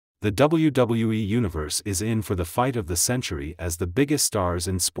The WWE Universe is in for the fight of the century as the biggest stars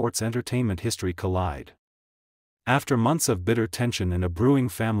in sports entertainment history collide. After months of bitter tension and a brewing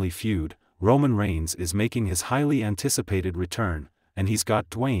family feud, Roman Reigns is making his highly anticipated return, and he's got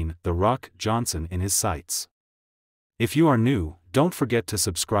Dwayne "The Rock" Johnson in his sights. If you are new, don't forget to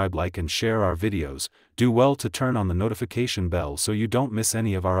subscribe, like and share our videos. Do well to turn on the notification bell so you don't miss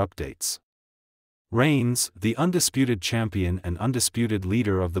any of our updates. Reigns, the undisputed champion and undisputed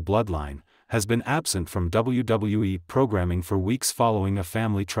leader of the bloodline, has been absent from WWE programming for weeks following a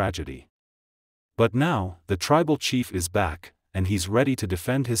family tragedy. But now, the tribal chief is back, and he's ready to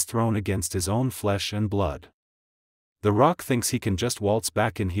defend his throne against his own flesh and blood. The Rock thinks he can just waltz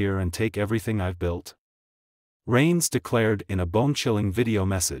back in here and take everything I've built? Reigns declared in a bone-chilling video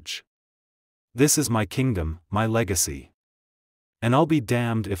message. "This is my kingdom, my legacy. And I'll be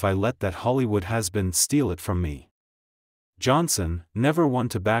damned if I let that Hollywood has-been steal it from me." Johnson, never one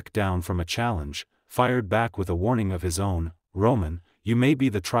to back down from a challenge, fired back with a warning of his own. "Roman, you may be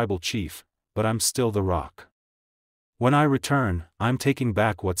the tribal chief, but I'm still The Rock. When I return, I'm taking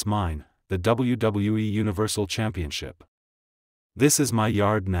back what's mine, the WWE Universal Championship. This is my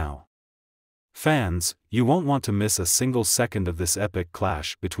yard now." Fans, you won't want to miss a single second of this epic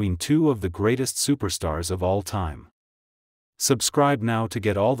clash between two of the greatest superstars of all time. Subscribe now to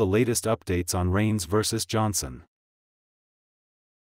get all the latest updates on Reigns vs. Johnson.